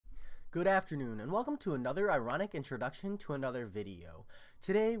Good afternoon and welcome to another ironic introduction to another video.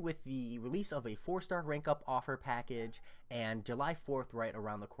 Today, with the release of a 4-star rank up offer package and July 4th right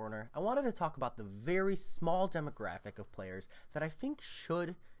around the corner, I wanted to talk about the very small demographic of players that I think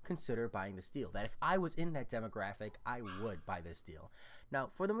should consider buying this deal. That if I was in that demographic, I would buy this deal. Now,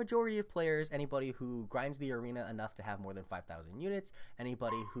 for the majority of players, anybody who grinds the arena enough to have more than 5,000 units,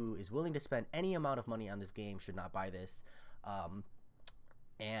 anybody who is willing to spend any amount of money on this game should not buy this.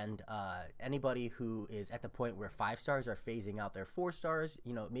 Anybody who is at the point where 5 stars are phasing out their 4 stars,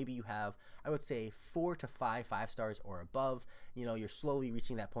 maybe you have, I would say 4 to 5 stars or above, you're slowly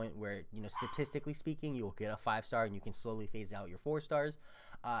reaching that point where, statistically speaking, you'll get a 5 star and you can slowly phase out your 4 stars.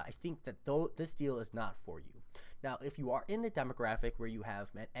 I think that this deal is not for you. Now, if you are in the demographic where you have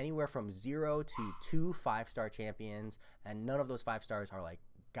anywhere from 0 to 2 5-star champions, and none of those 5 stars are like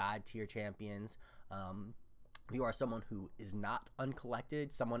god tier champions, you are someone who is not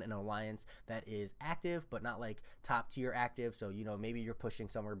uncollected, someone in an alliance that is active but not like top tier active, so maybe you're pushing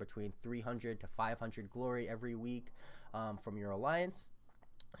somewhere between 300 to 500 glory every week from your alliance,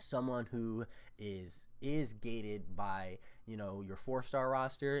 someone who is gated by your 4-star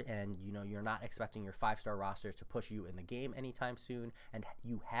roster, and you're not expecting your 5-star roster to push you in the game anytime soon, and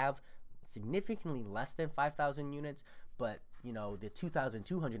you have significantly less than 5,000 units, but the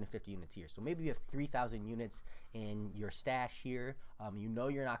 2,250 units here. So maybe you have 3,000 units in your stash here.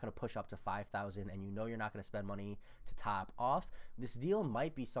 You're not going to push up to 5,000, and you're not going to spend money to top off. This deal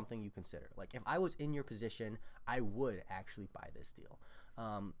might be something you consider. Like, if I was in your position, I would actually buy this deal.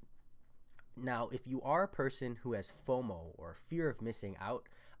 Now, if you are a person who has FOMO or fear of missing out,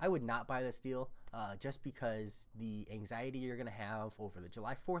 I would not buy this deal just because the anxiety you're going to have over the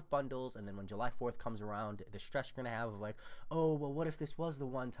July 4th bundles, and then when July 4th comes around, the stress you're going to have of like, oh, well, what if this was the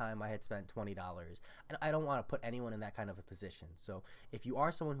one time I had spent $20? And I don't want to put anyone in that kind of a position. So if you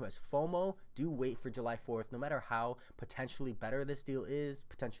are someone who has FOMO, do wait for July 4th. No matter how potentially better this deal is,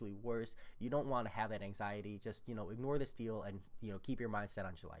 potentially worse, you don't want to have that anxiety. Just, ignore this deal and, keep your mindset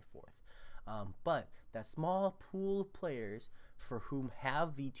on July 4th. But that small pool of players for whom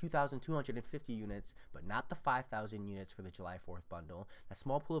have the 2,250 units, but not the 5,000 units for the July 4th bundle, that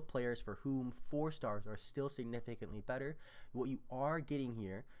small pool of players for whom 4 stars are still significantly better, what you are getting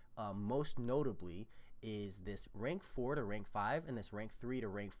here, most notably, is this rank 4 to rank 5 and this rank 3 to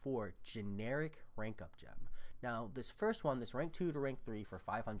rank 4 generic rank up gem. Now, this first one, this rank 2 to rank 3 for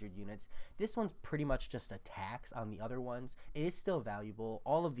 500 units, this one's pretty much just a tax on the other ones. It is still valuable.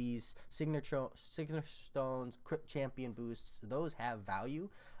 All of these signature stones, crypt champion boosts, those have value,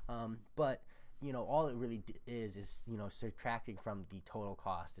 but all it really is subtracting from the total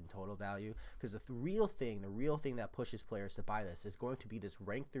cost and total value, because the real thing that pushes players to buy this is going to be this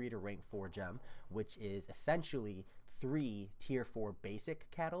rank 3 to rank 4 gem, which is essentially 3 tier 4 basic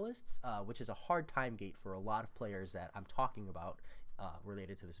catalysts, which is a hard time gate for a lot of players that I'm talking about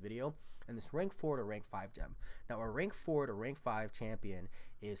related to this video, and this rank 4 to rank 5 gem. Now, a rank 4 to rank 5 champion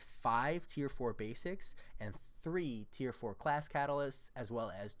is 5 tier 4 basics and 3 tier 4 class catalysts, as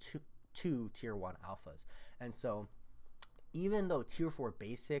well as 2 tier 1 alphas. And so even though tier 4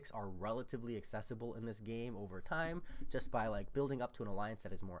 basics are relatively accessible in this game over time, just by like building up to an alliance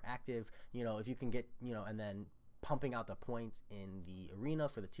that is more active, if you can get, and then pumping out the points in the arena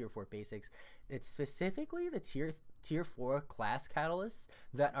for the tier 4 basics, it's specifically the tier 4 class catalysts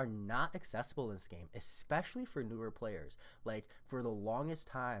that are not accessible in this game, especially for newer players. Like, for the longest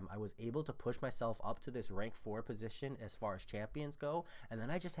time, I was able to push myself up to this rank 4 position as far as champions go, and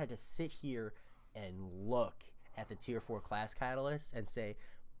then I just had to sit here and look at the tier 4 class catalysts and say,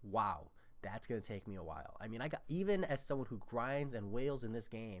 wow, that's going to take me a while. I mean, even as someone who grinds and wails in this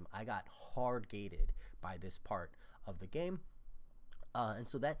game, I got hard gated by this part of the game. And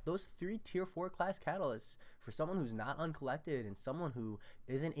so those 3 tier 4 class catalysts, for someone who's not uncollected and someone who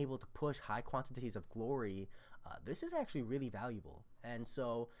isn't able to push high quantities of glory, this is actually really valuable. And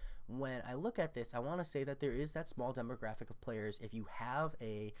so when I look at this, I want to say that there is that small demographic of players. If you have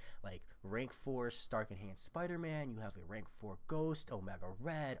a like rank 4 Stark Enhanced Spider-Man, you have a rank 4 Ghost, Omega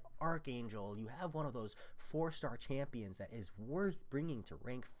Red, Archangel, you have one of those 4-star champions that is worth bringing to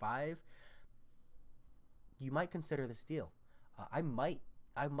rank 5, you might consider this deal. I might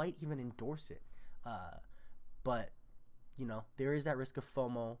even endorse it, but there is that risk of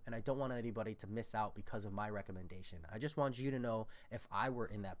FOMO, and I don't want anybody to miss out because of my recommendation. I just want you to know, if I were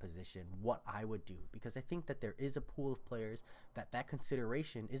in that position, what I would do, because I think that there is a pool of players that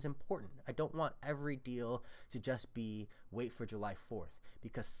consideration is important. I don't want every deal to just be wait for July 4th,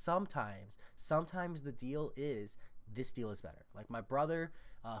 because sometimes the deal is, this deal is better. Like my brother,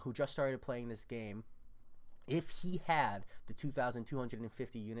 who just started playing this game, If he had the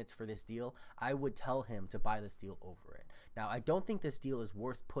 2,250 units for this deal, I would tell him to buy this deal over it. Now, I don't think this deal is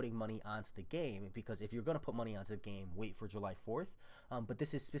worth putting money onto the game, because if you're going to put money onto the game, wait for July 4th. But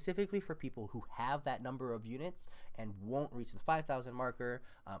this is specifically for people who have that number of units and won't reach the 5,000 marker.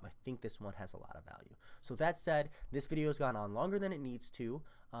 I think this one has a lot of value. So that said, this video has gone on longer than it needs to.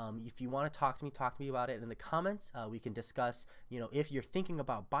 If you want to talk to me about it in the comments. We can discuss, if you're thinking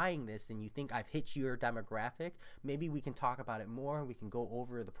about buying this and you think I've hit your demographic, maybe we can talk about it more. We can go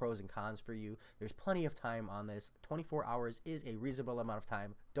over the pros and cons for you. There's plenty of time on this. 24 hours is a reasonable amount of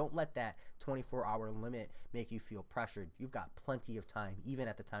time. Don't let that 24-hour limit make you feel pressured. You've got plenty of time, even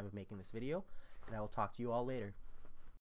at the time of making this video, and I will talk to you all later.